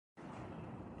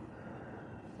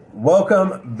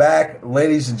Welcome back,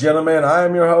 ladies and gentlemen. I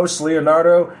am your host,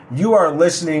 Leonardo. You are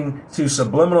listening to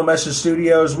Subliminal Message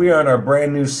Studios. We are in our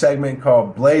brand new segment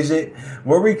called Blaze It,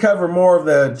 where we cover more of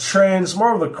the trends,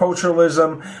 more of the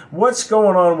culturalism, what's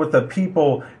going on with the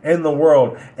people in the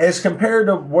world, as compared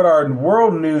to what our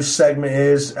world news segment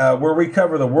is, where we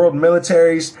cover the world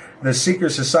militaries, the secret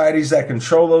societies that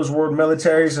control those world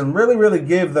militaries, and really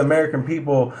give the American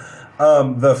people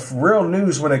the real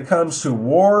news when it comes to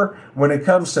war, when it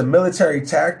comes to military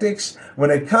tactics, when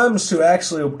it comes to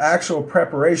actual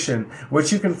preparation,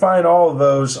 which you can find all of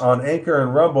those on Anchor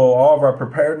and Rumble, all of our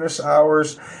preparedness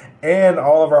hours, and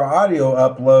all of our audio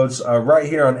uploads right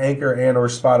here on Anchor and or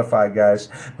Spotify, guys.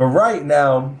 But right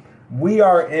now, we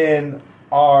are in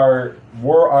our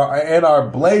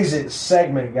Blaze It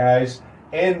segment, guys.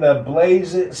 In the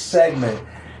Blaze It segment.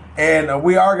 And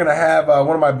we are going to have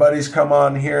one of my buddies come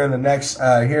on here in the next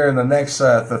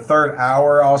the third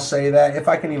hour. I'll say that, if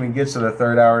I can even get to the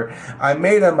third hour. I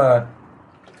made him I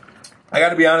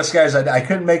got to be honest, guys. I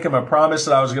couldn't make him a promise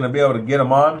that I was going to be able to get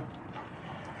him on,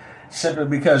 simply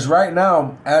because right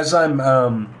now, as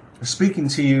I'm speaking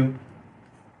to you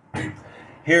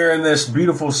here in this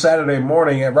beautiful Saturday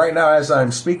morning, and right now as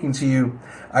I'm speaking to you,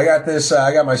 I got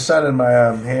my son in my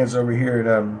hands over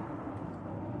here.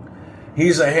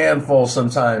 He's a handful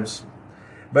sometimes.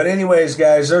 But anyways,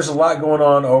 guys, there's a lot going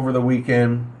on over the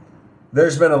weekend.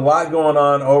 There's been a lot going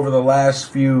on over the last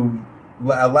few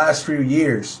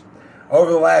years.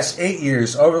 Over the last 8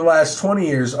 years, over the last 20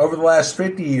 years, over the last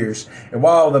 50 years. And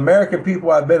while the American people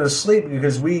have been asleep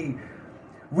because we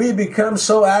become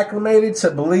so acclimated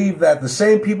to believe that the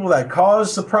same people that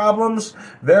cause the problems,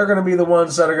 they're going to be the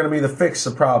ones that are going to be the fix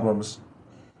the problems.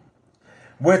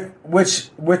 Which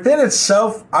within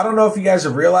itself, I don't know if you guys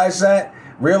have realized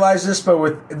this, but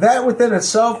within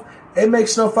itself, it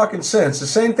makes no fucking sense. The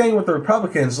same thing with the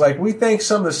Republicans. Like, we think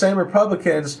some of the same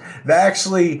Republicans that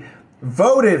actually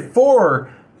voted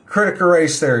for critical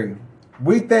race theory.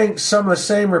 We think some of the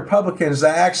same Republicans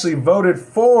that actually voted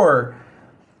for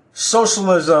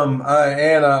socialism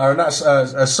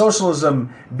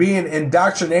socialism being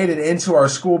indoctrinated into our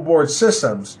school board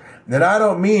systems. And I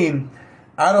don't mean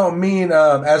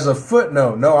as a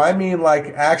footnote. No, I mean like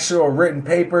actual written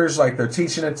papers, like they're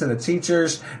teaching it to the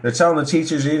teachers. They're telling the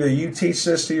teachers, either you teach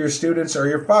this to your students or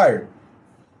you're fired.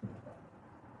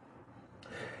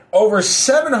 Over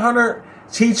 700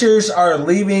 teachers are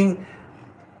leaving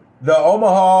the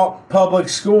Omaha public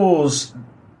schools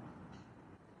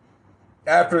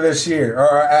after this year,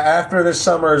 or after this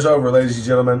summer is over, ladies and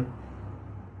gentlemen.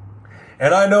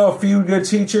 And I know a few good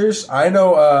teachers. I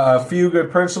know a few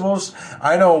good principals.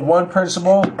 I know one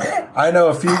principal. I know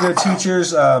a few good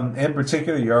teachers in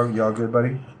particular. Y'all good,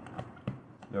 buddy?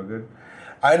 Y'all good?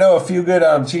 I know a few good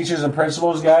teachers and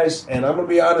principals, guys. And I'm going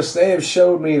to be honest, they have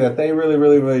showed me that they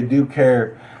really do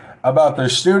care about their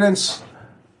students,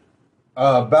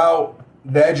 about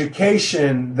the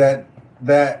education that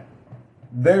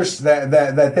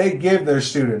they give their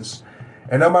students.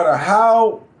 And no matter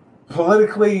how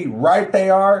politically right they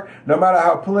are, no matter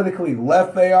how politically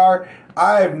left they are,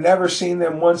 I have never seen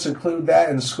them once include that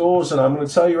in schools. And I'm going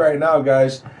to tell you right now,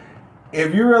 guys,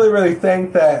 if you really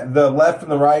think that the left and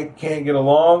the right can't get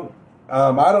along,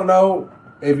 I don't know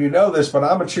if you know this, but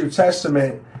I'm a true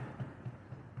testament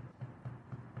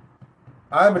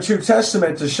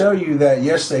to show you that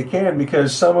yes, they can,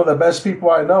 because some of the best people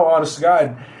I know, honest to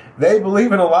God, they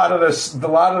believe in a lot of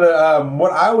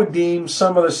what I would deem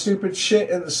some of the stupidest shit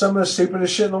in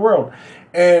the world.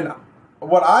 And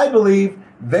what I believe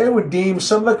they would deem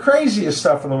some of the craziest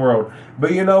stuff in the world.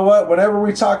 But you know what? Whenever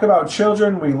we talk about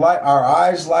children, our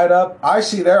eyes light up. I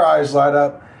see their eyes light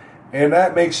up, and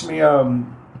that makes me that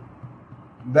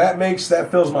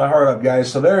fills my heart up,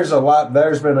 guys. So there's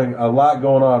been a lot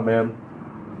going on, man.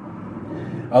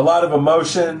 A lot of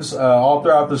emotions all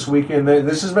throughout this weekend.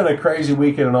 This has been a crazy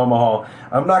weekend in Omaha.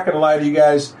 I'm not going to lie to you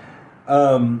guys.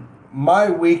 My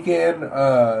weekend,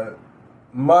 I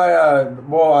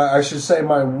should say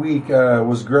my week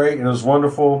was great and it was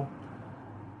wonderful.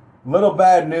 Little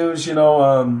bad news, I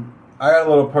got a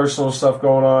little personal stuff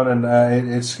going on, and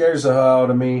it scares the hell out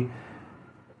of me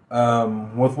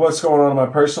with what's going on in my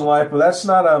personal life. But that's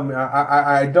not I'm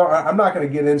not going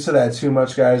to get into that too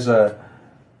much, guys.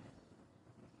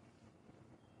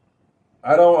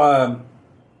 I don't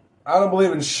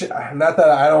believe in shit. Not that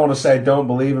I don't want to say I don't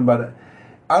believe in, but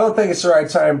I don't think it's the right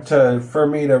time for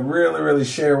me to really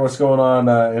share what's going on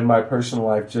in my personal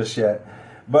life just yet.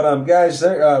 But guys,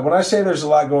 when I say there's a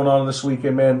lot going on this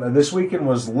weekend, man, this weekend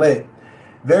was lit.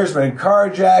 There's been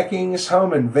carjackings,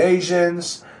 home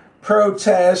invasions,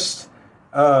 protests,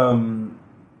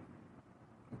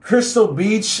 Crystal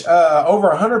Beach, over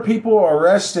 100 people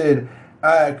arrested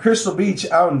at Crystal Beach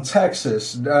out in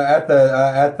Texas at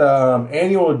the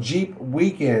annual Jeep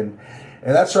weekend.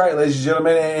 And that's right, ladies and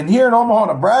gentlemen. And here in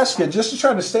Omaha, Nebraska, just to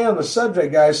try to stay on the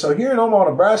subject, guys. So here in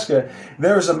Omaha, Nebraska,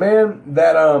 there was a man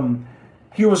that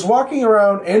he was walking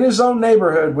around in his own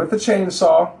neighborhood with a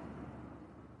chainsaw,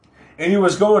 and he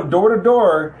was going door to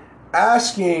door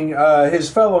asking his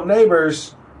fellow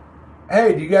neighbors,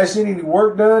 hey, do you guys need any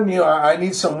work done? You know, I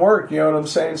need some work, you know what I'm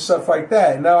saying? Stuff like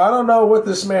that. Now, I don't know what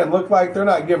this man looked like. They're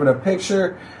not giving a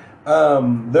picture.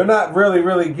 They're not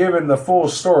really giving the full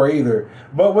story either.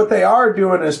 But what they are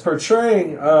doing is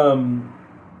portraying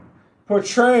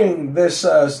this,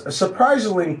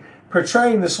 surprisingly,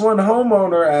 portraying this one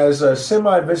homeowner as a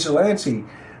semi-vigilante.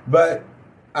 But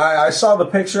I saw the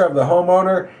picture of the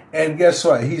homeowner, and guess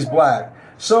what? He's black.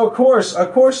 So of course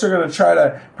they're going to try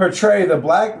to portray the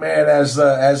black man as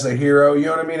the hero. You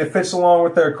know what I mean? It fits along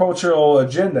with their cultural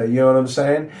agenda. You know what I'm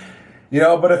saying? You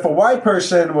know, but if a white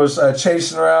person was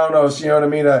chasing around, you know what I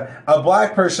mean, a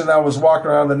black person that was walking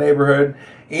around the neighborhood,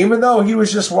 even though he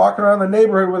was just walking around the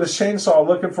neighborhood with his chainsaw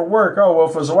looking for work, oh well,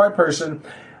 if it was a white person,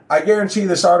 I guarantee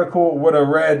this article would have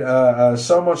read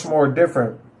so much more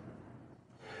different.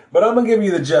 But I'm gonna give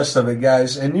you the gist of it,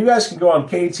 guys, and you guys can go on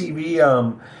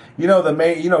KTV. You know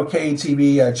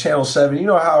KTV Channel 7. You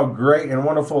know how great and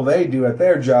wonderful they do at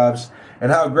their jobs,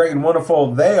 and how great and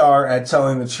wonderful they are at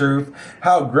telling the truth.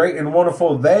 How great and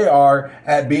wonderful they are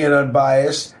at being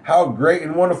unbiased. How great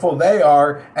and wonderful they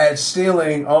are at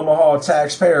stealing Omaha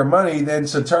taxpayer money, then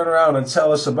to turn around and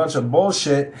tell us a bunch of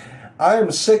bullshit. I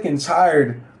am sick and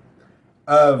tired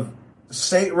of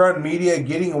state-run media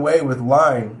getting away with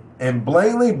lying and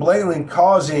blatantly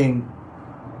causing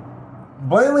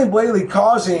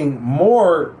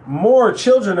more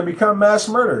children to become mass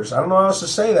murderers. I don't know how else to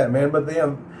say that, man, but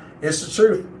it's the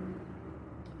truth.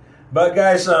 But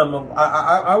guys, I'm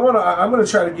gonna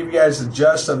try to give you guys the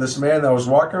gist of this man that was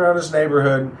walking around his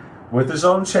neighborhood with his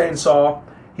own chainsaw.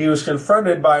 He was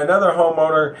confronted by another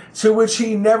homeowner, to which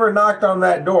he never knocked on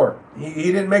that door.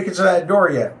 He didn't make it to that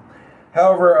door yet.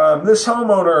 However, this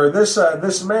homeowner,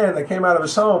 this man that came out of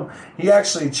his home, he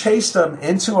actually chased him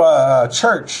into a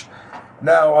church.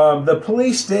 Now, the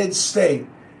police did state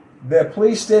that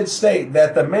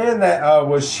the man that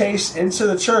was chased into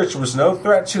the church was no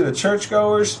threat to the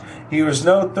churchgoers. He was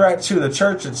no threat to the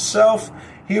church itself.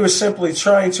 He was simply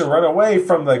trying to run away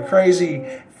from the crazy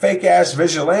fake-ass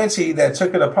vigilante that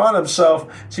took it upon himself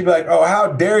to be like, oh, how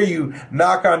dare you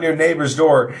knock on your neighbor's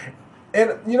door.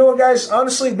 And you know what, guys?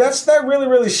 Honestly, that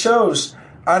really shows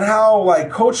on how, like,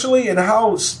 culturally and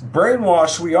how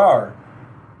brainwashed we are.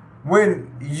 When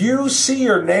you see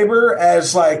your neighbor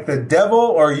as like the devil,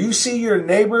 or you see your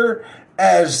neighbor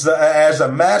as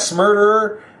a mass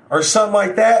murderer or something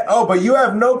like that, oh, but you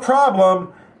have no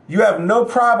problem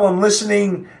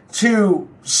listening to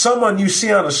someone you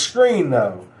see on a screen,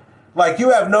 though. Like, you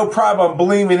have no problem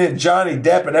believing in Johnny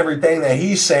Depp and everything that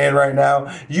he's saying right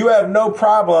now. You have no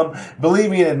problem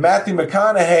believing in Matthew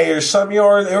McConaughey or some,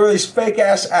 or these fake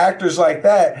ass actors like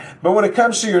that. But when it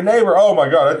comes to your neighbor, oh my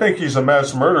God, I think he's a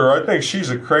mass murderer. I think she's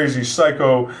a crazy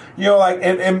psycho. You know, like,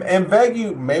 and beg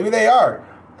you, maybe they are.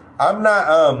 I'm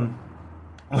not,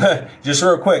 just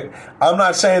real quick, I'm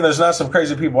not saying there's not some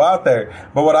crazy people out there,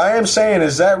 but what I am saying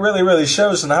is that really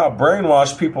shows in how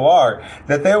brainwashed people are,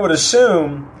 that they would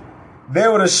assume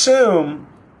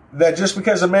that just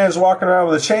because a man's walking around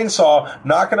with a chainsaw,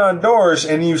 knocking on doors,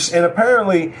 and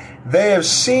apparently they have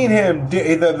seen him,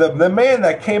 the man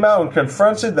that came out and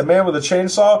confronted the man with the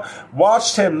chainsaw,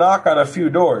 watched him knock on a few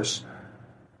doors.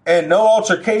 And no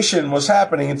altercation was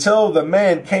happening until the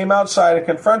man came outside and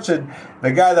confronted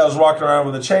the guy that was walking around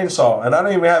with a chainsaw. And I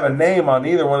don't even have a name on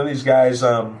either one of these guys.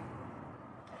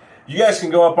 You guys can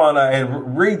go up on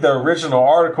and read the original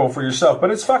article for yourself, but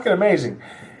it's fucking amazing.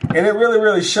 And it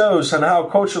really shows on how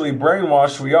culturally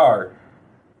brainwashed we are.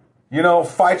 You know,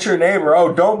 fight your neighbor.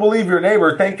 Oh, don't believe your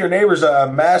neighbor. Think your neighbor's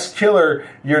a mass killer.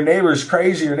 Your neighbor's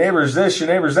crazy. Your neighbor's this. Your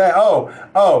neighbor's that.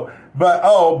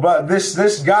 But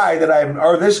this guy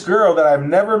this girl that I've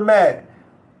never met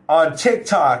on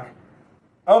TikTok.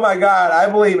 Oh my God, I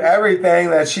believe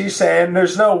everything that she's saying.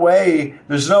 There's no way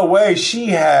she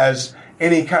has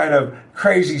any kind of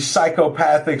crazy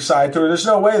psychopathic side to her. There's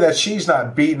no way that she's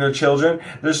not beating her children.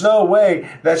 There's no way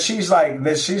that she's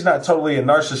not totally a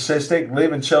narcissistic,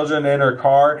 leaving children in her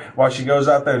car while she goes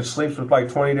out there and sleeps with like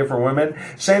 20 different women.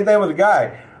 Same thing with a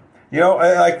guy. You know,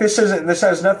 like this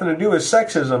has nothing to do with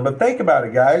sexism, but think about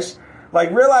it, guys.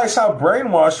 Like, realize how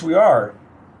brainwashed we are.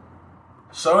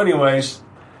 So anyways,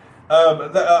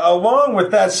 Along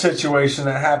with that situation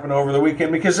that happened over the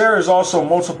weekend, because there is also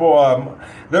multiple,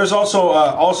 there's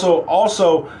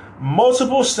also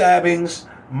multiple stabbings,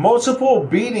 multiple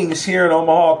beatings here in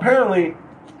Omaha. Apparently,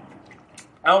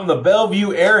 out in the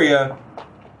Bellevue area,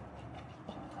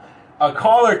 a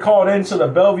caller called into the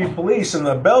Bellevue police, and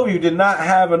the Bellevue did not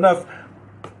have enough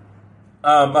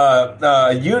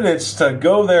units to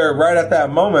go there right at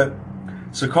that moment.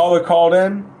 So the caller called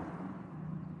in,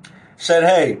 said,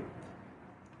 "Hey,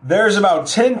 there's about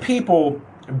 10 people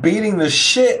beating the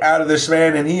shit out of this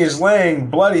man, and he is laying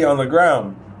bloody on the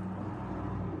ground."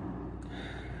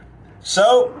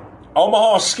 So,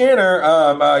 Omaha Scanner,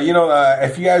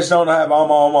 if you guys don't have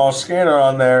Omaha Scanner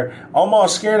on there, Omaha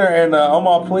Scanner and the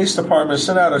Omaha Police Department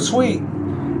sent out a tweet,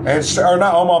 or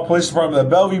not Omaha Police Department, the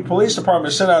Bellevue Police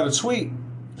Department sent out a tweet,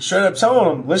 straight up telling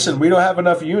them, listen, we don't have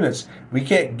enough units. We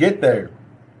can't get there.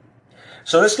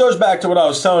 So this goes back to what I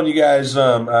was telling you guys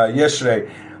yesterday.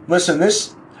 Listen,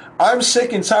 I'm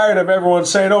sick and tired of everyone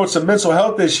saying, oh, it's a mental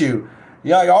health issue.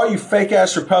 Yeah, like all you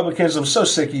fake-ass Republicans, I'm so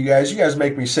sick of you guys. You guys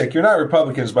make me sick. You're not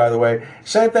Republicans, by the way.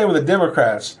 Same thing with the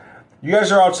Democrats. You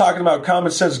guys are all talking about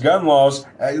common sense gun laws.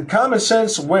 Common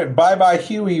sense went bye-bye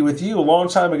Huey with you a long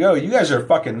time ago. You guys are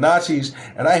fucking Nazis,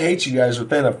 and I hate you guys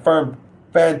within a firm,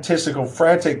 fantastical,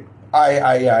 frantic...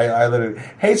 I literally...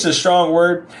 Hate's a strong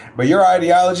word, but your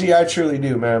ideology, I truly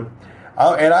do, man.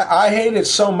 I hate it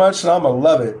so much, and I'm going to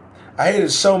love it. I hate it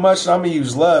so much, and I'm going to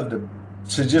use love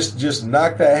to just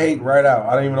knock that hate right out.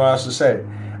 I don't even know what else to say.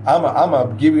 I'm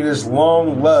gonna give you this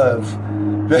long love.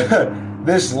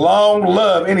 This long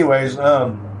love. Anyways,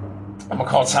 I'm gonna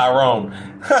call Tyrone.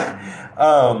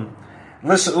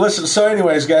 Listen. So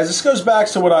anyways, guys, this goes back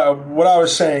to what I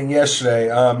was saying yesterday,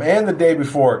 and the day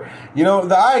before. You know,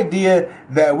 the idea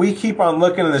that we keep on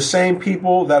looking at the same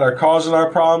people that are causing our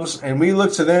problems and we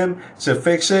look to them to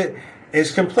fix it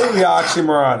is completely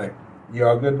oxymoronic. You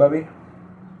all good, Bubby?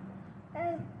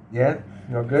 Yeah?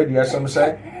 You all good? You got something to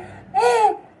say?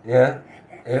 Yeah?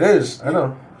 It is. I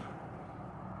know.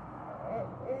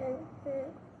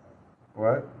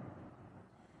 What?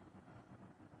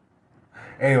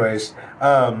 Anyways,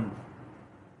 but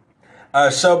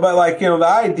like, you know, the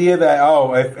idea that,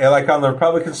 if, like on the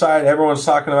Republican side, everyone's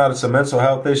talking about it's a mental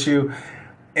health issue.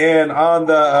 And on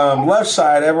the left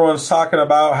side, everyone's talking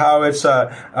about how it's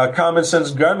a common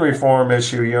sense gun reform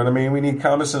issue. You know what I mean? We need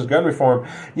common sense gun reform.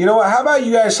 You know what? How about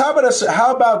you guys? How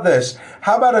about this?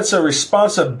 How about it's a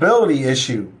responsibility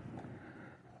issue?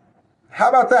 How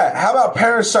about that? How about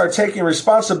parents start taking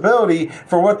responsibility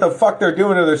for what the fuck they're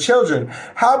doing to their children?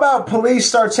 How about police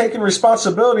start taking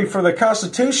responsibility for the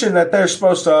Constitution that they're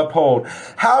supposed to uphold?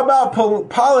 How about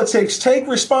politics take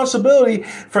responsibility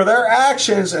for their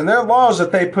actions and their laws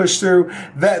that they push through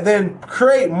that then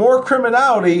create more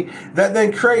criminality, that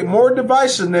then create more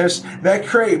divisiveness, that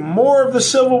create more of the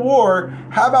Civil War?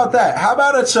 How about that? How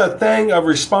about it's a thing of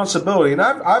responsibility? And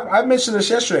I mentioned this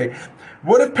yesterday.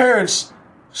 What if parents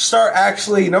start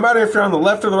actually, no matter if you're on the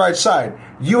left or the right side,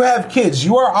 you have kids.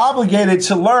 You are obligated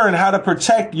to learn how to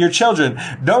protect your children.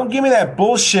 Don't give me that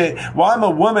bullshit, well, I'm a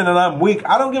woman and I'm weak.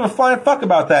 I don't give a flying fuck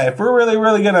about that. If we're really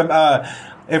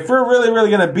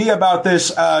gonna be about this,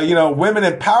 women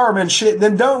empowerment shit,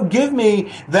 then don't give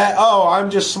me that, oh, I'm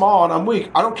just small and I'm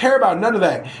weak. I don't care about none of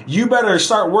that. You better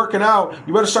start working out.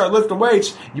 You better start lifting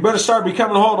weights. You better start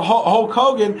becoming Hulk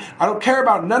Hogan. I don't care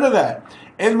about none of that.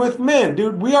 And with men,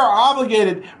 dude, we are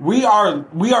obligated. We are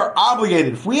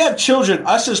obligated. If we have children,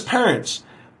 us as parents,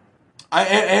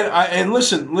 and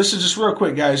listen just real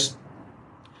quick, guys.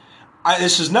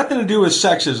 This has nothing to do with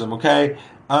sexism, okay?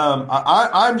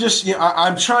 I'm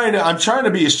trying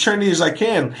to be as trendy as I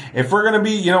can. If we're gonna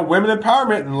be, women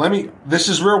empowerment, and this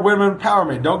is real women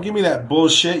empowerment. Don't give me that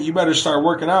bullshit. You better start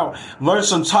working out. Learn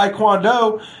some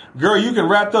Taekwondo. Girl, you can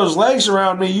wrap those legs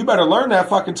around me. You better learn that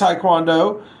fucking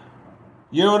Taekwondo.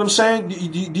 You know what I'm saying?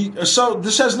 So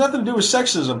this has nothing to do with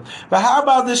sexism. But how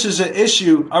about this is an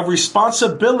issue of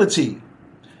responsibility?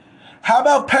 How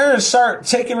about parents start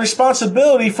taking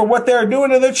responsibility for what they're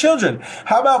doing to their children?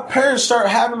 How about parents start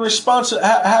having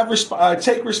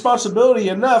take responsibility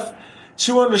enough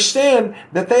to understand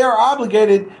that they are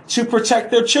obligated to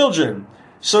protect their children?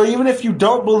 So even if you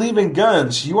don't believe in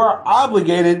guns, you are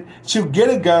obligated to get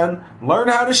a gun, learn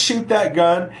how to shoot that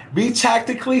gun, be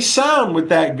tactically sound with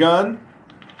that gun,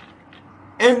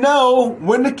 and know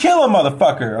when to kill a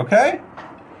motherfucker, okay?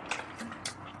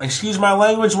 Excuse my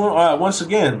language once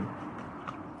again.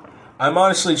 I'm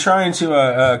honestly trying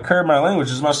to curb my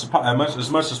language as much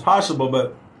as possible,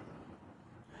 but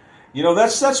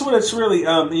That's what it's really.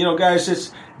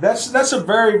 Guys, that's a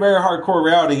very, very hardcore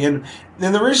reality, and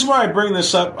the reason why I bring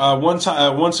this up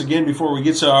once again before we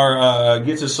get to our a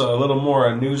little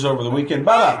more news over the weekend.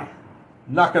 Blah,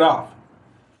 knock it off.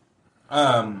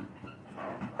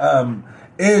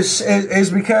 Is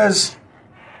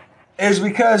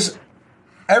because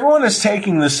everyone is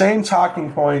taking the same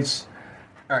talking points.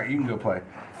 All right, you can go play.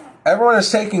 Everyone is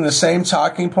taking the same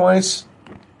talking points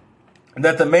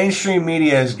that the mainstream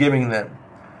media is giving them.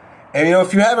 And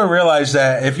if you haven't realized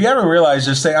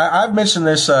this thing, I've mentioned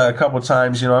this a couple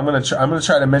times. I'm gonna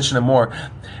try to mention it more.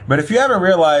 But if you haven't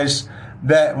realized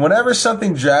that whenever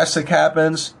something drastic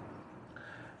happens,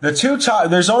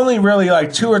 there's only really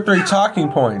like 2 or 3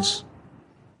 talking points,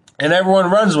 and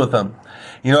everyone runs with them.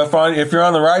 If you're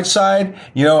on the right side,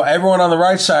 everyone on the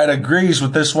right side agrees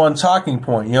with this one talking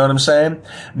point. You know what I'm saying?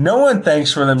 No one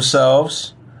thinks for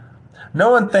themselves. No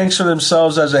one thinks for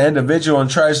themselves as an individual and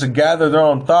tries to gather their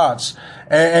own thoughts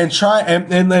and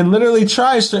literally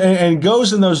tries to and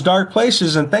goes in those dark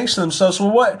places and thinks to themselves,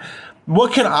 well,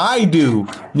 what can I do?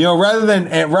 Rather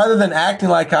than acting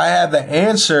like I have the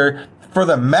answer for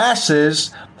the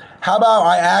masses, how about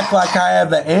I act like I have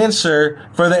the answer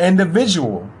for the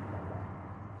individual?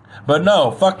 But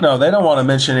no, fuck no. They don't want to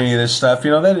mention any of this stuff. They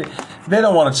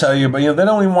don't want to tell you, but they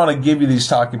don't even want to give you these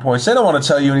talking points. They don't want to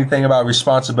tell you anything about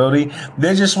responsibility.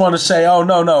 They just want to say, oh,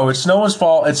 no, it's no one's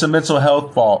fault. It's a mental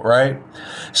health fault, right?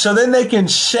 So then they can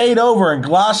shade over and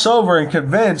gloss over and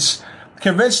convince the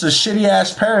shitty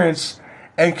ass parents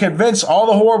and convince all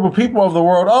the horrible people of the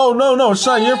world, oh, no, it's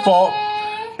not your fault.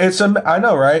 I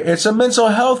know, right? It's a mental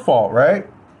health fault, right?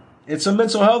 It's a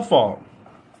mental health fault.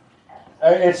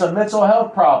 It's a mental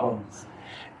health problem.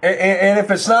 And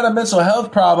if it's not a mental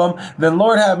health problem, then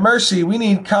Lord have mercy, we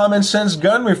need common sense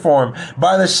gun reform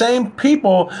by the same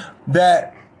people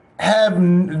that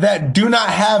do not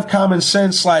have common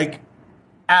sense, like,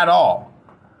 at all.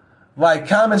 Like,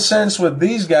 common sense with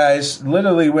these guys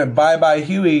literally went bye-bye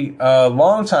Huey a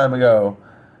long time ago.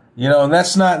 And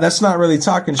that's not really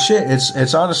talking shit.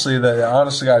 It's honestly the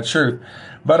honest to God truth.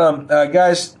 But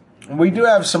guys, we do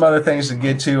have some other things to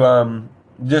get to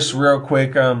just real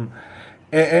quick. And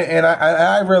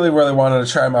I really, really wanted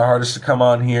to try my hardest to come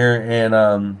on here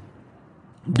and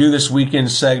do this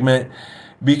weekend segment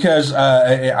because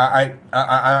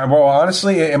well,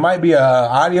 honestly, it might be a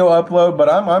audio upload, but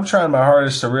I'm trying my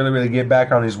hardest to really, really get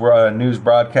back on these news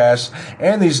broadcasts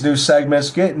and these new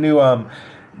segments, get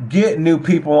new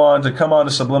people on to come on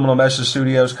to Subliminal Message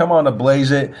Studios, come on to Blaze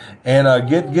It, and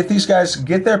get these guys,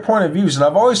 get their point of views. And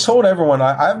I've always told everyone,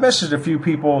 I've messaged a few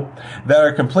people that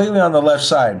are completely on the left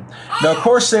side. Now, of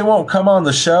course, they won't come on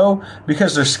the show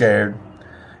because they're scared.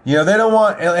 They don't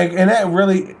want, and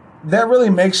that really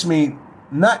makes me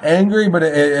not angry, but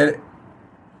it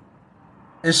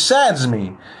saddens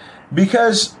me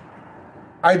because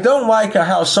I don't like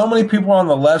how so many people on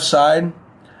the left side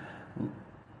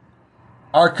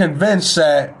are convinced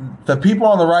that the people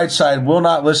on the right side will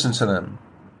not listen to them.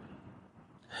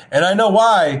 And I know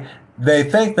why they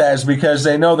think that is because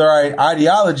they know their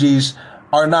ideologies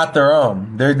are not their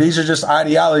own. These are just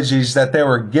ideologies that they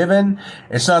were given.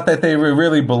 It's not that they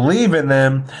really believe in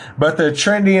them, but they're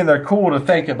trendy and they're cool to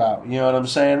think about. You know what I'm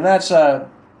saying? That's a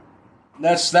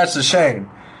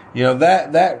shame.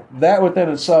 That within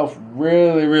itself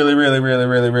really, really, really, really,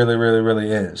 really, really, really, really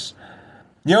is.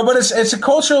 But it's a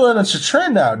cultural and it's a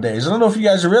trend nowadays. I don't know if you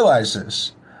guys realize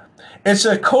this. It's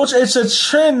a culture, it's a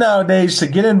trend nowadays to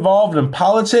get involved in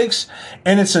politics,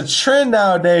 and it's a trend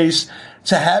nowadays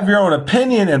to have your own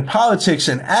opinion in politics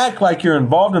and act like you're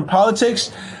involved in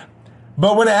politics.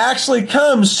 But when it actually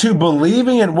comes to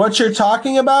believing in what you're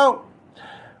talking about,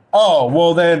 oh,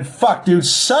 well then, fuck, dude,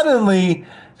 suddenly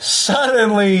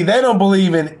they don't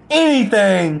believe in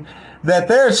anything that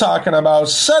they're talking about.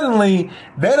 Suddenly,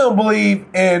 they don't believe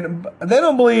in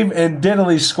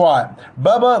diddly squat.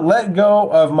 Bubba, let go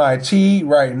of my tea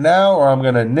right now, or I'm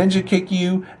gonna ninja kick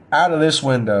you out of this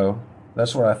window.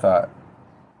 That's what I thought.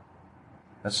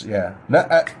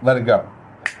 Let it go.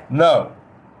 No.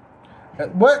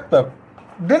 What the?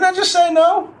 Didn't I just say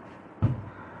no?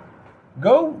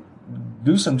 Go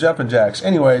do some jumping jacks.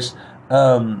 Anyways,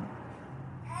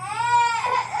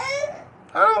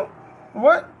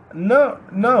 what? No.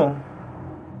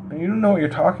 You don't know what you're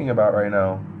talking about right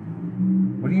now.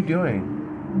 What are you doing?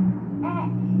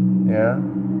 Yeah?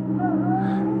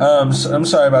 I'm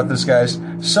sorry about this, guys.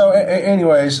 So,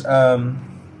 anyways, Bubba,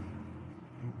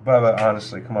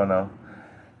 honestly, come on now.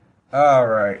 All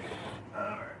right.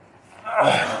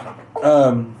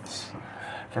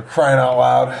 For crying out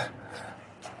loud.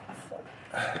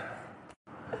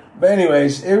 But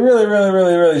anyways, it really, really,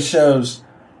 really, really shows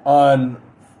on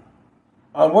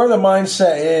where the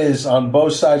mindset is on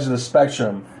both sides of the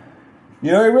spectrum.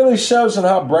 You know, it really shows on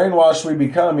how brainwashed we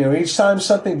become. You know, each time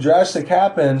something drastic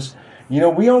happens, you know,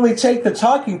 we only take the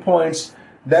talking points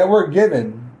that we're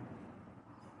given.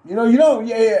 You know,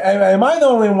 am I the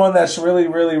only one that's really,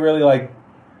 really, really like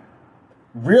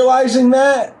realizing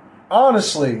that?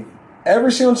 Honestly,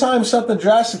 every single time something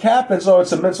drastic happens, oh,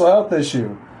 it's a mental health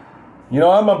issue. You know,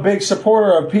 I'm a big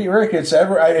supporter of Pete Ricketts.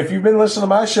 If you've been listening to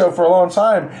my show for a long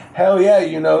time, hell yeah,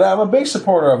 you know that. I'm a big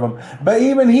supporter of him. But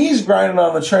even he's grinding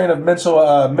on the train of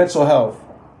mental health.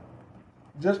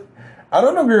 I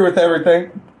don't agree with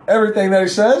everything that he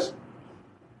says,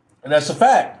 and that's a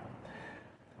fact.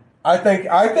 I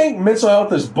think mental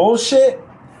health is bullshit.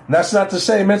 And that's not to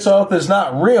say mental health is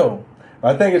not real.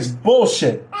 I think it's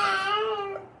bullshit.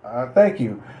 Thank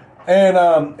you. And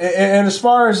as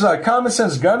far as common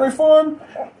sense gun reform,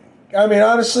 I mean,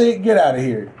 honestly, get out of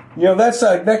here. You know,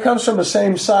 that comes from the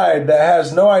same side that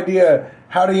has no idea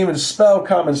how to even spell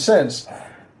common sense.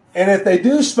 And if they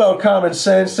do spell common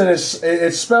sense, then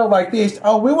it's spelled like this.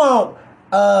 Oh, we want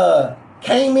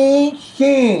Kami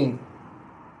King.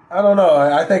 I don't know.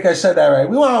 I think I said that right.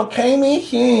 We want Kami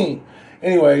King.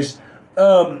 Anyways,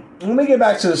 let me get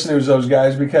back to this news, those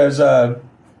guys, because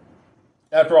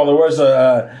after all, there was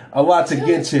a lot to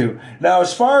get to. Now,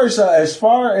 as far as other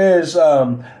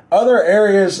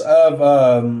areas of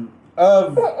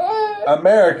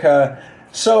America,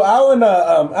 so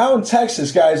out in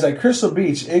Texas, guys, at Crystal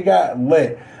Beach, it got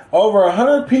lit. Over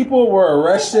 100 people were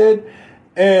arrested,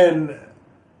 and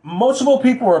multiple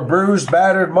people were bruised,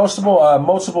 battered.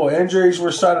 Multiple injuries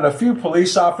were cited. A few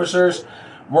police officers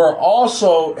were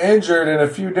also injured in a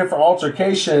few different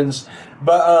altercations.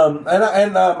 But I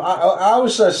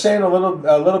was saying a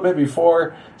little bit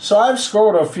before. So I've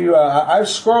scrolled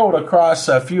across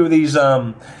a few of these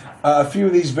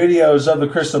videos of the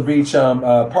Crystal Beach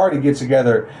party get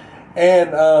together,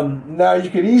 and now you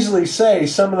could easily say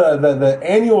some of the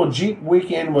annual Jeep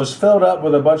weekend was filled up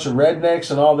with a bunch of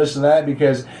rednecks and all this and that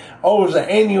because it was an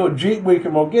annual Jeep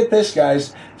weekend. Well, get this,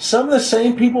 guys. Some of the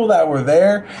same people that were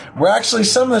there were actually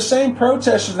some of the same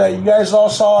protesters that you guys all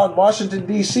saw in Washington,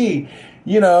 D.C.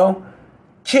 You know,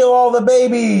 kill all the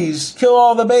babies. Kill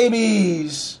all the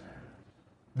babies.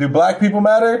 Do black people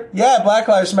matter? Yeah, Black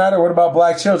Lives Matter. What about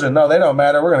black children? No, they don't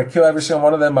matter. We're going to kill every single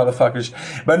one of them motherfuckers.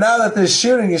 But now that this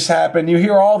shooting has happened, you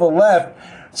hear all the left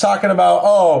talking about,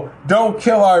 oh, don't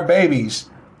kill our babies.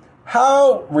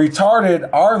 How retarded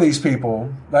are these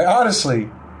people? Like, honestly.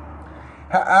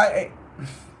 Okay,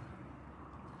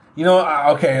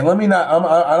 let me not,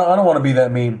 I don't want to be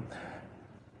that mean.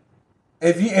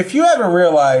 If you haven't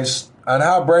realized on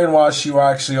how brainwashed you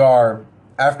actually are,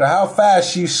 after how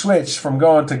fast you switch from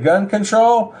going to gun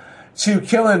control to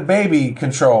killing baby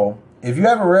control, if you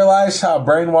haven't realized how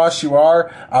brainwashed you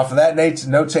are off of that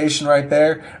notation right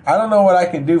there, I don't know what I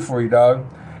can do for you, dog.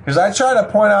 Because I try to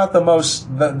point out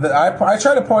I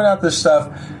try to point out this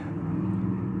stuff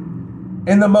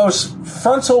in the most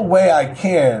frontal way I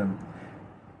can.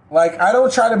 Like, I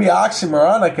don't try to be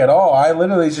oxymoronic at all. I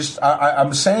literally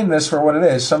I'm saying this for what it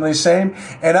is. Something same.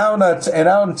 And out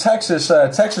in Texas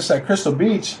at Crystal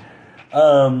Beach,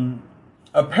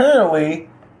 apparently,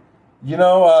 you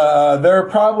know, there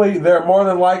are more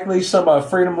than likely some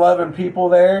freedom-loving people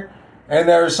there. And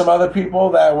there were some other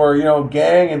people that were, you know,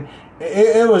 gang. And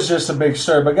it was just a big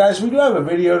stir. But, guys, we do have a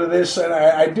video to this. And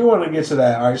I do want to get to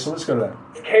that. All right, so let's go to that.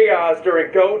 Chaos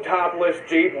during Go Topless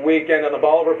Jeep weekend on the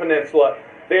Bolivar Peninsula.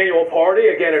 The annual party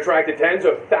again attracted tens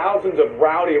of thousands of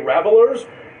rowdy revelers.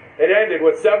 It ended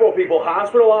with several people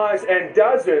hospitalized and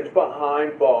dozens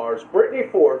behind bars. Brittany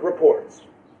Ford reports.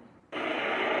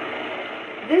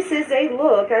 This is a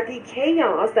look at the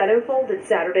chaos that unfolded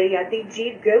Saturday at the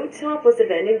Jeep Go Topless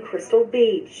event in Crystal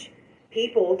Beach.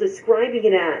 People describing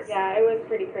it as... Yeah, it was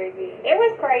pretty crazy. It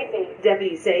was crazy.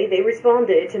 Deputies say they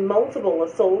responded to multiple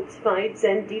assaults, fights,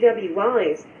 and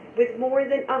DWIs, with more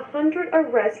than 100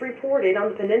 arrests reported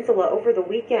on the peninsula over the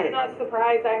weekend. I'm not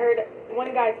surprised. I heard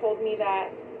one guy told me that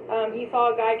he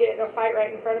saw a guy get in a fight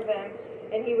right in front of him,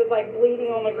 and he was like bleeding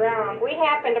on the ground. We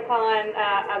happened upon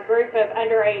a group of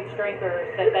underage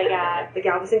drinkers that they got. The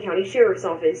Galveston County Sheriff's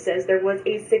Office says there was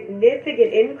a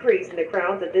significant increase in the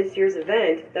crowds at this year's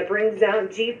event that brings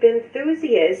out Jeep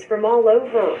enthusiasts from all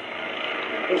over.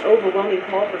 An overwhelming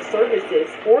call for services,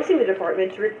 forcing the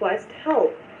department to request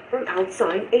help from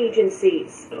outside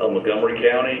agencies. Montgomery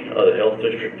County, the health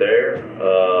district there,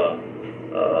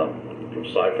 from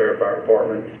Cy-Fair Fire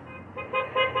Department.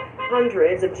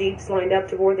 Hundreds of Jeeps lined up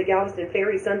to board the Galveston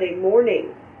Ferry Sunday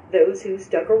morning. Those who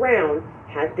stuck around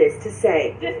had this to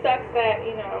say. It just sucks that,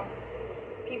 you know,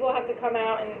 people people have to come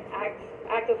out and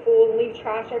act a fool and leave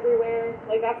trash everywhere.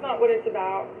 Like, that's not what it's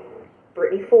about.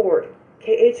 Brittany Ford,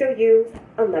 KHOU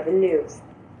 11 News.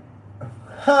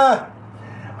 Ha!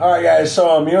 All right, guys.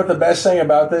 So, you know what the best thing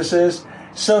about this is?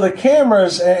 So the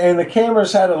cameras, and the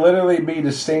cameras had to literally be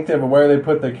distinctive of where they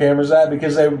put their cameras at,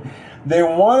 because they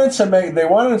wanted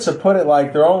to put it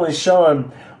like they're only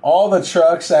showing all the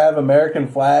trucks that have American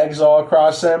flags all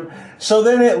across them. So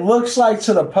then it looks like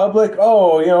to the public,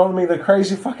 oh, you know, I mean, the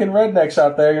crazy fucking rednecks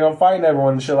out there, you know, fighting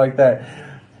everyone and shit like that.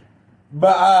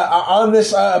 But on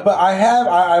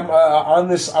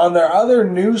their other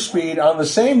news feed, on the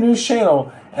same news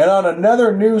channel, and on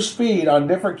another news feed on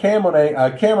different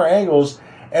camera angles,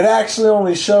 it actually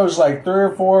only shows like 3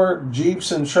 or 4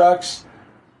 Jeeps and trucks,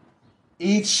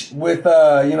 each with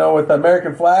with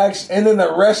American flags, and then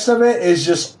the rest of it is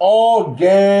just all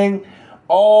gang,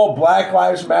 all Black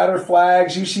Lives Matter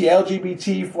flags. You see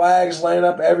LGBT flags laying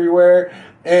up everywhere.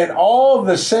 And all of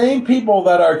the same people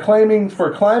that are claiming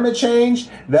for climate change,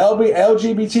 the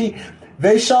LGBT,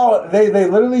 they show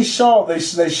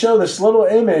this little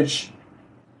image.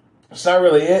 It's not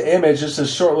really an image, it's a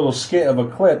short little skit of a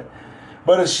clip.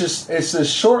 But it's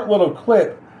this short little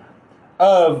clip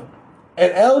of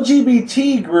an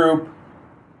LGBT group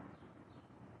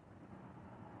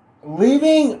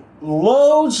leaving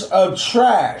loads of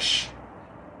trash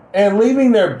and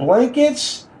leaving their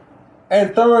blankets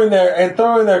and throwing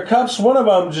their cups. One of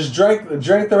them just drank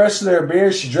the rest of their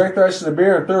beer. She drank the rest of the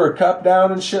beer and threw her cup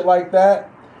down and shit like that.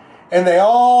 And they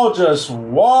all just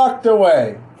walked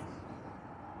away.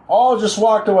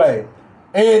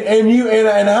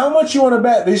 And how much you want to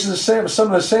bet these are some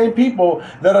of the same people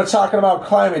that are talking about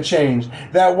climate change,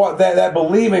 that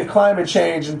believe in climate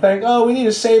change and think, oh, we need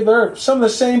to save the earth. Some of the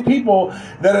same people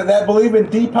that believe in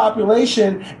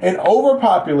depopulation and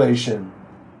overpopulation.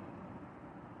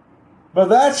 But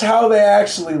that's how they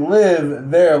actually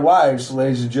live their lives,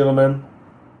 ladies and gentlemen.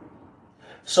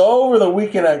 So over the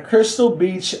weekend at Crystal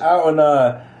Beach, out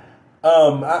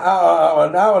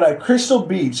at Crystal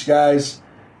Beach, guys,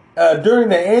 during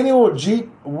the annual Jeep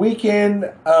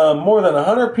weekend, more than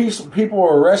 100 people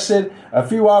were arrested. A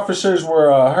few officers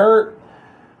were hurt.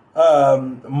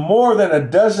 More than a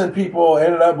dozen people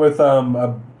ended up with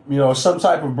some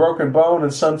type of broken bone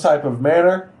in some type of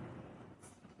manner.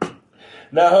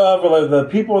 Now, however, the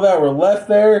people that were left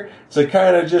there to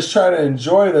kind of just try to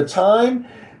enjoy the time,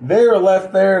 they were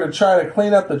left there to try to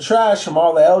clean up the trash from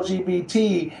all the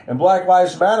LGBT and Black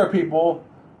Lives Matter people,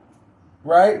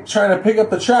 right? Trying to pick up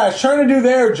the trash, trying to do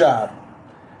their job,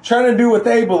 trying to do what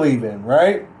they believe in,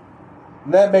 right?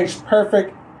 And that makes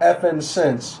perfect effing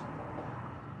sense.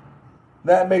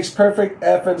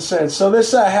 So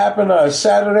this happened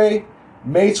Saturday,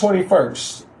 May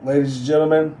 21st, ladies and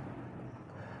gentlemen.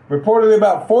 Reportedly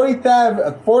about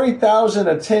 40,000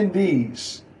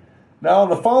 attendees. Now, on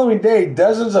the following day,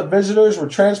 dozens of visitors were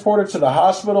transported to the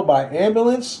hospital by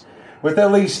ambulance, with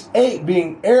at least 8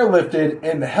 being airlifted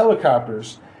in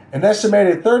helicopters. An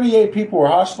estimated 38 people were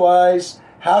hospitalized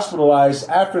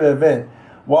after the event,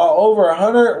 while over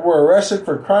 100 were arrested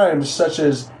for crimes such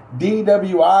as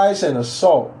DWIs and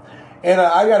assault. And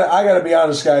I gotta be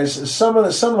honest, guys. Some of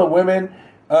the women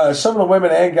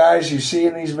and guys you see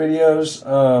in these videos,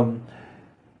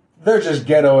 they're just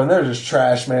ghetto and they're just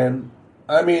trash, man.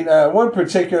 I mean,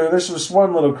 this was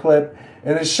one little clip,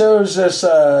 and it shows this.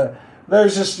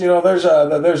 There's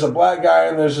a black guy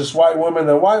and there's this white woman.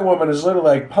 The white woman is literally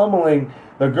like pummeling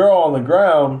the girl on the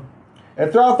ground,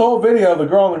 and throughout the whole video, the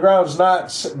girl on the ground is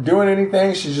not doing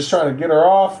anything. She's just trying to get her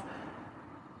off,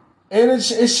 and it's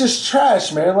just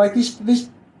trash, man. Like these.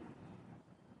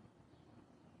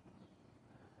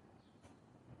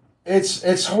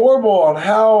 It's horrible on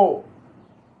how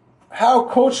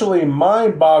culturally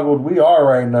mind-boggled we are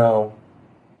right now.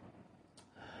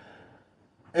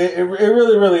 It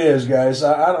really, really is, guys.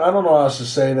 I don't know how else to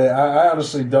say that. I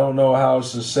honestly don't know how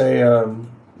else to say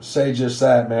just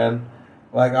that, man.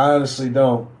 Like, I honestly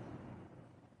don't.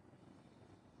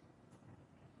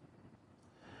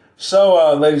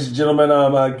 So, ladies and gentlemen,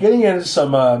 getting into some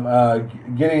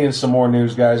more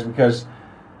news, guys, because,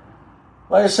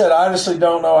 like I said, I honestly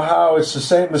don't know how it's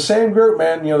the same group,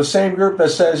 man. You know, the same group that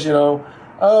says,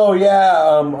 oh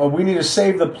yeah, we need to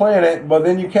save the planet, but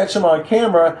then you catch them on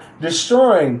camera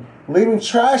destroying, leaving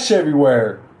trash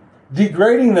everywhere,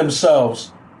 degrading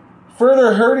themselves,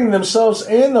 further hurting themselves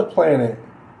and the planet.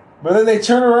 But then they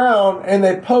turn around and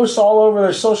they post all over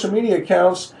their social media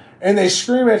accounts and they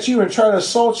scream at you and try to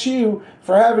assault you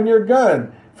for having your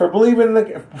gun, for believing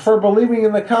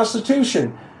in the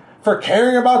Constitution, for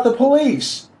caring about the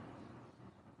police.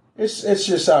 It's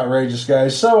just outrageous,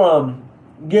 guys. So,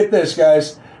 get this,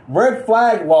 guys. red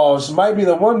flag laws might be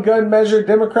the one gun measure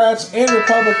Democrats and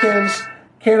Republicans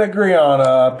can't agree on,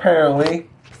 apparently.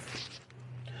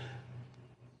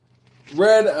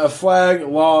 Red flag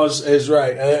laws is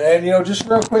right. And, you know, just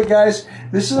real quick, guys,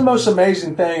 this is the most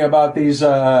amazing thing about these new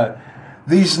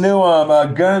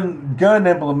gun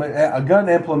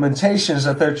implementations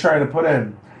that they're trying to put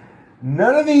in.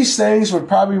 None of these things would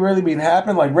probably really be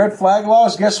happening. Like red flag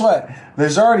laws, guess what?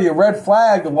 There's already a red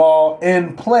flag law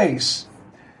in place.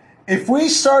 If we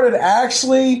started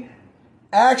actually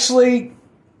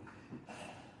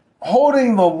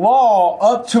holding the law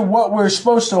up to what we're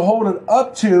supposed to hold it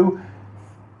up to,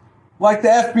 like the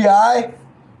FBI,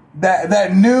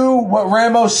 that knew what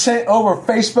Ramos sent over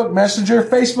Facebook Messenger.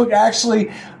 Facebook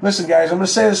actually, listen, guys, I'm going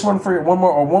to say this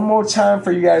one more time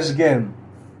for you guys again.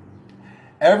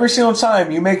 Every single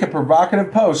time you make a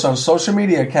provocative post on social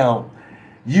media account,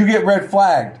 you get red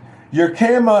flagged. Your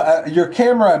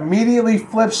camera immediately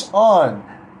flips on.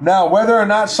 Now, whether or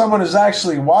not someone is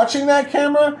actually watching that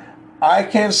camera, I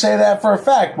can't say that for a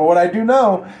fact. But what I do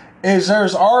know is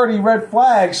there's already red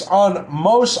flags on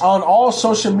all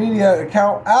social media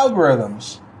account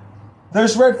algorithms.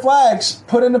 There's red flags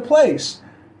put into place.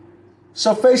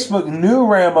 So Facebook knew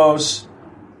Ramos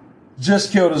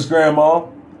just killed his grandma.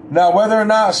 Now, whether or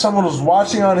not someone was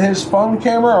watching on his phone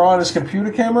camera or on his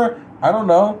computer camera, I don't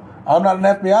know. I'm not an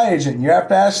FBI agent. You have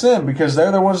to ask them because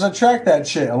they're the ones that track that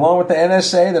shit, along with the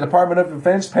NSA, the Department of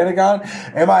Defense, Pentagon.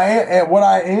 And what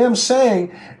I am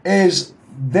saying is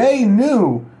they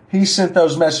knew he sent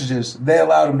those messages. They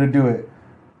allowed him to do it.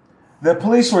 The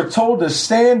police were told to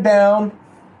stand down.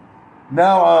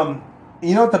 Now,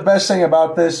 you know what the best thing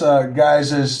about this,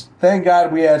 guys, is thank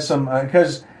God we had some,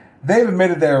 because they've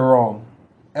admitted they were wrong.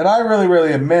 And I really,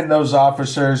 really commend those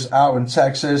officers out in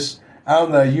Texas, out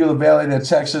in the Uvalde,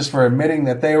 Texas, for admitting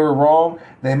that they were wrong.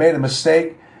 They made a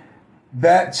mistake.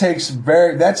 That takes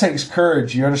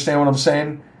courage. You understand what I'm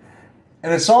saying?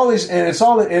 And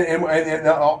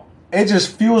it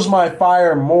just fuels my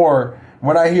fire more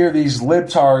when I hear these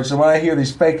libtards and when I hear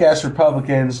these fake ass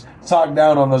Republicans talk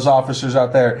down on those officers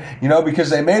out there. You know, because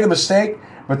they made a mistake,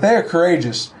 but they are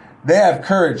courageous. They have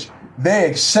courage. They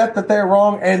accept that they're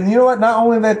wrong. And you know what? Not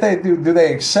only that they do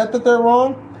they accept that they're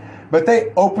wrong, but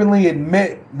they openly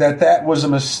admit that that was a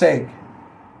mistake.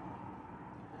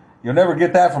 You'll never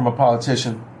get that from a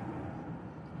politician.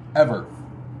 Ever.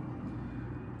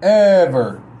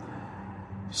 Ever.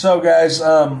 So, guys,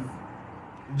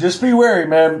 just be wary,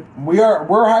 man. We're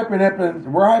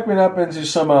hyping up into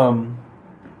some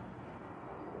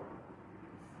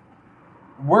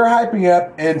we're hyping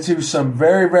up into some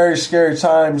very, very scary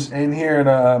times in here in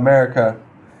America.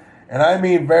 And I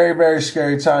mean very, very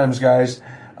scary times, guys.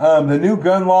 The new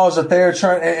gun laws that they are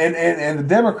trying, and the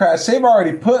Democrats, they've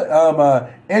already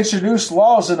introduced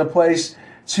laws into place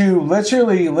to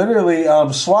literally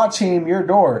SWAT team your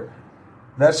door.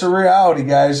 That's a reality,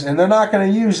 guys. And they're not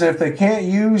going to use it. If they can't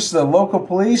use the local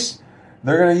police,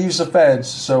 they're going to use the feds.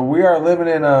 So we are living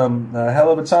in a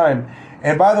hell of a time.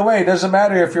 And by the way, it doesn't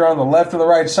matter if you're on the left or the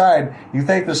right side. You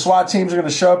think the SWAT teams are going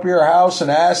to show up at your house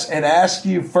and ask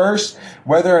you first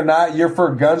whether or not you're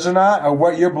for guns or not, or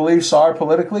what your beliefs are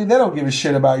politically? They don't give a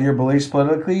shit about your beliefs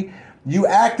politically. You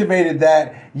activated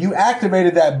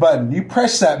that button. You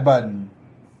pressed that button.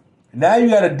 Now you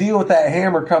got to deal with that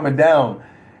hammer coming down.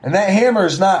 And that hammer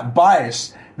is not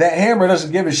biased. That hammer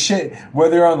doesn't give a shit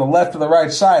whether you're on the left or the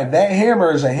right side. That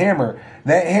hammer is a hammer.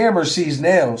 That hammer sees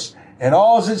nails. And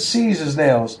all it sees is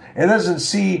nails. It doesn't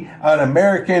see an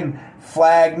American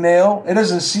flag nail. It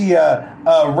doesn't see a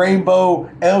rainbow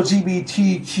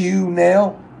LGBTQ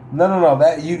nail. No.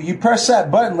 That you press that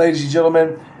button, ladies and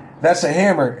gentlemen. That's a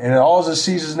hammer, and all it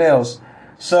sees is nails.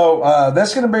 So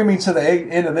that's going to bring me to the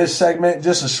end of this segment.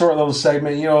 Just a short little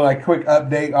segment, like quick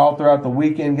update all throughout the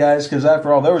weekend, guys. Because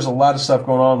after all, there was a lot of stuff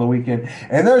going on the weekend,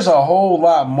 and there's a whole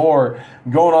lot more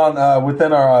going on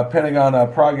within our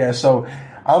Pentagon progress. So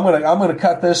I'm gonna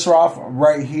cut this off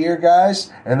right here,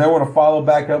 guys, and then we're gonna follow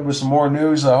back up with some more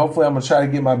news. Hopefully, I'm gonna try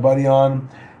to get my buddy on.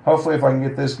 Hopefully, if I can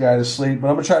get this guy to sleep, but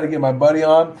I'm gonna try to get my buddy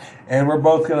on, and we're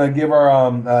both gonna give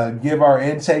our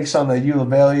intakes on the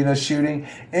Uvalde shooting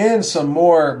and some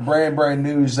more brand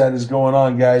news that is going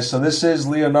on, guys. So this is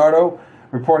Leonardo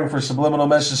reporting for Subliminal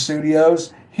Message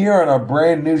Studios here on our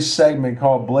brand new segment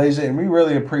called Blaze It, and we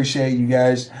really appreciate you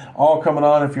guys all coming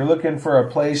on. If you're looking for a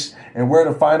place and where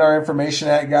to find our information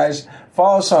at, guys,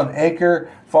 follow us on Anchor,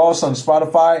 follow us on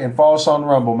Spotify, and follow us on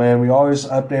Rumble, man. We always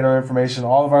update our information,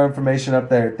 all of our information up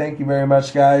there. Thank you very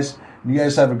much, guys. You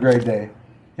guys have a great day.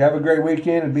 You have a great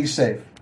weekend and be safe.